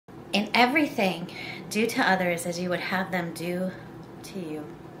In everything, do to others as you would have them do to you.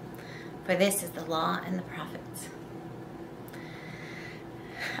 For this is the law and the prophets.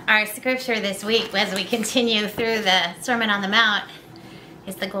 Our scripture this week, as we continue through the Sermon on the Mount,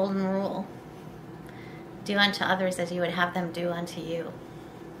 is the golden rule. Do unto others as you would have them do unto you.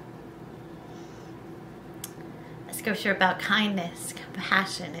 A scripture about kindness,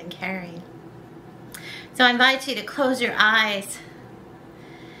 compassion, and caring. So I invite you to close your eyes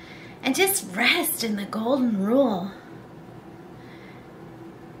and just rest in the golden rule.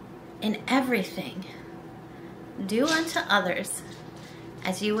 In everything, do unto others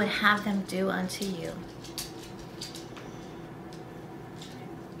as you would have them do unto you.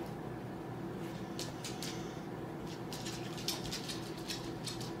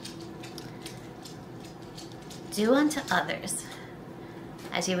 Do unto others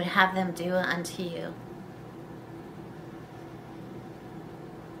as you would have them do unto you.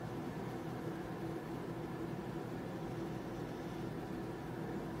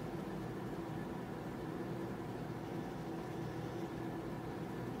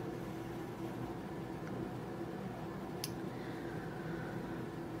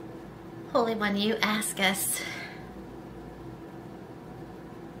 Holy One, you ask us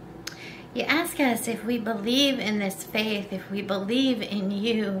if we believe in this faith, if we believe in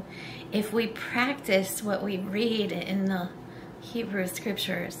you, if we practice what we read in the Hebrew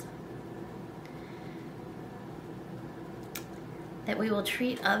scriptures, that we will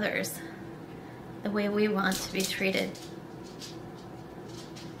treat others the way we want to be treated.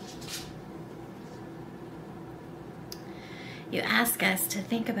 You ask us to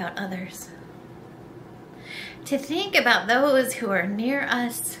think about others, to think about those who are near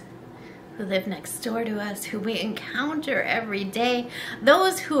us, who live next door to us, who we encounter every day,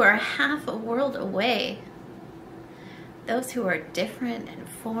 those who are half a world away, those who are different and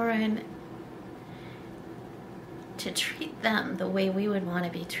foreign, to treat them the way we would want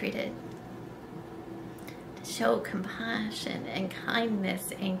to be treated, to show compassion and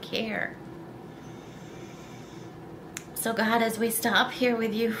kindness and care. So God, as we stop here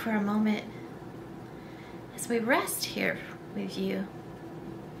with you for a moment, as we rest here with you,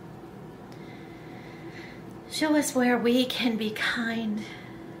 show us where we can be kind,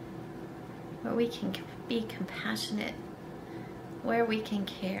 where we can be compassionate, where we can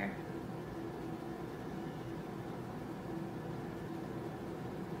care.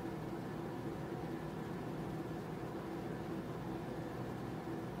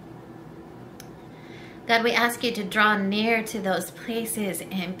 God, we ask you to draw near to those places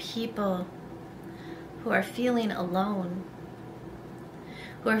and people who are feeling alone,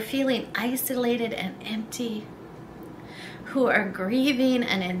 who are feeling isolated and empty, who are grieving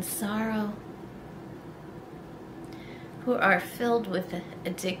and in sorrow, who are filled with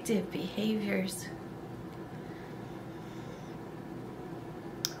addictive behaviors,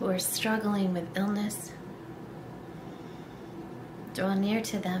 who are struggling with illness. Draw near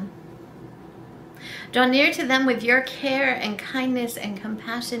to them. Draw near to them with your care and kindness and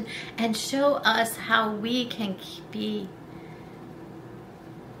compassion, and show us how we can be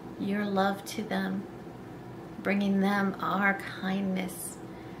your love to them, bringing them our kindness,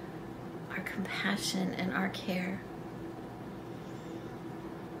 our compassion, and our care.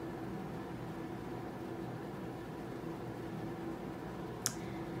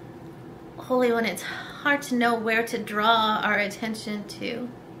 Holy One, it's hard to know where to draw our attention to.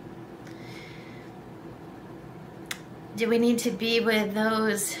 Do we need to be with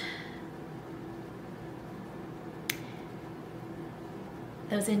those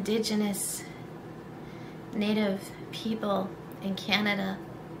indigenous native people in Canada?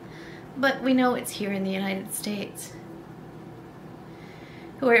 But we know it's here in the United States,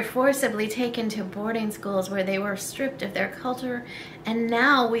 who were forcibly taken to boarding schools where they were stripped of their culture, and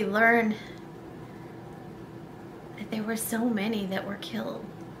now we learn that there were so many that were killed,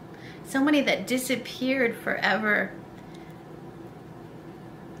 so many that disappeared forever.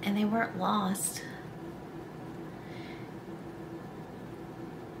 And they weren't lost.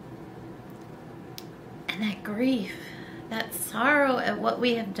 And that grief, that sorrow at what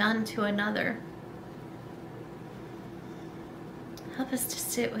we have done to another, help us to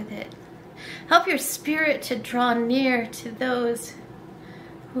sit with it. Help your Spirit to draw near to those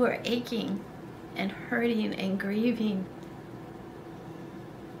who are aching and hurting and grieving.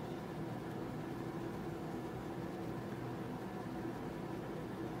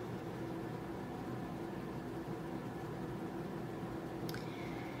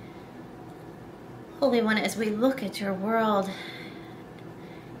 Holy One, as we look at your world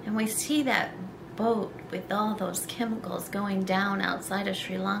and we see that boat with all those chemicals going down outside of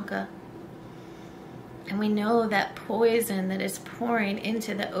Sri Lanka. And we know that poison that is pouring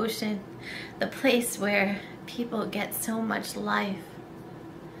into the ocean, the place where people get so much life.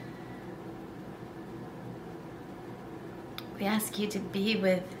 We ask you to be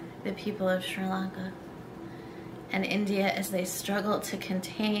with the people of Sri Lanka and India as they struggle to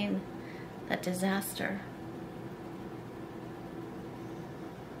contain that disaster.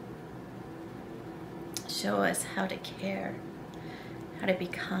 Show us how to care, how to be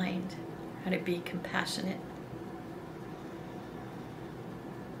kind, how to be compassionate.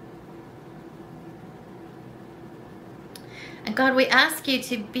 And God, we ask you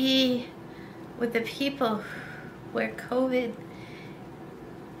to be with the people where COVID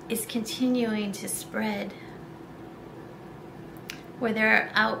is continuing to spread, where there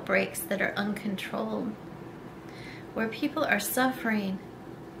are outbreaks that are uncontrolled, where people are suffering,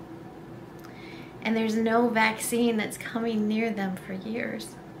 and there's no vaccine that's coming near them for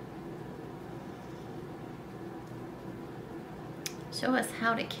years. Show us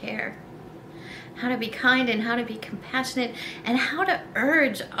how to care, how to be kind, and how to be compassionate, and how to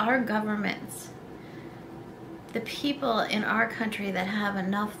urge our governments, the people in our country that have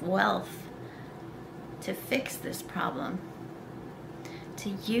enough wealth to fix this problem, to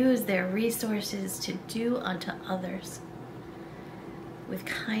use their resources to do unto others with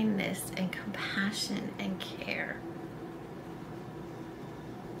kindness and compassion and care.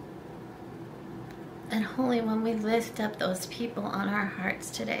 And Holy One, we lift up those people on our hearts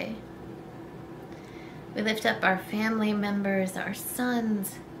today. We lift up our family members, our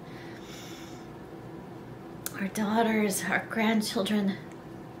sons, our daughters, our grandchildren.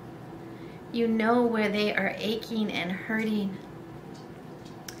 You know where they are aching and hurting.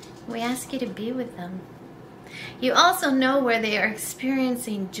 We ask you to be with them. You also know where they are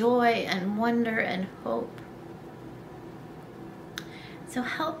experiencing joy and wonder and hope. So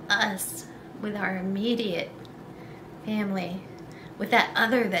help us with our immediate family, with that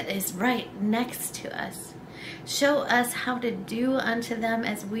other that is right next to us. Show us how to do unto them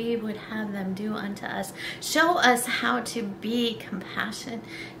as we would have them do unto us. Show us how to be compassion,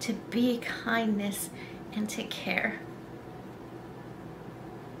 to be kindness, and to care.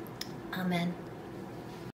 Amen.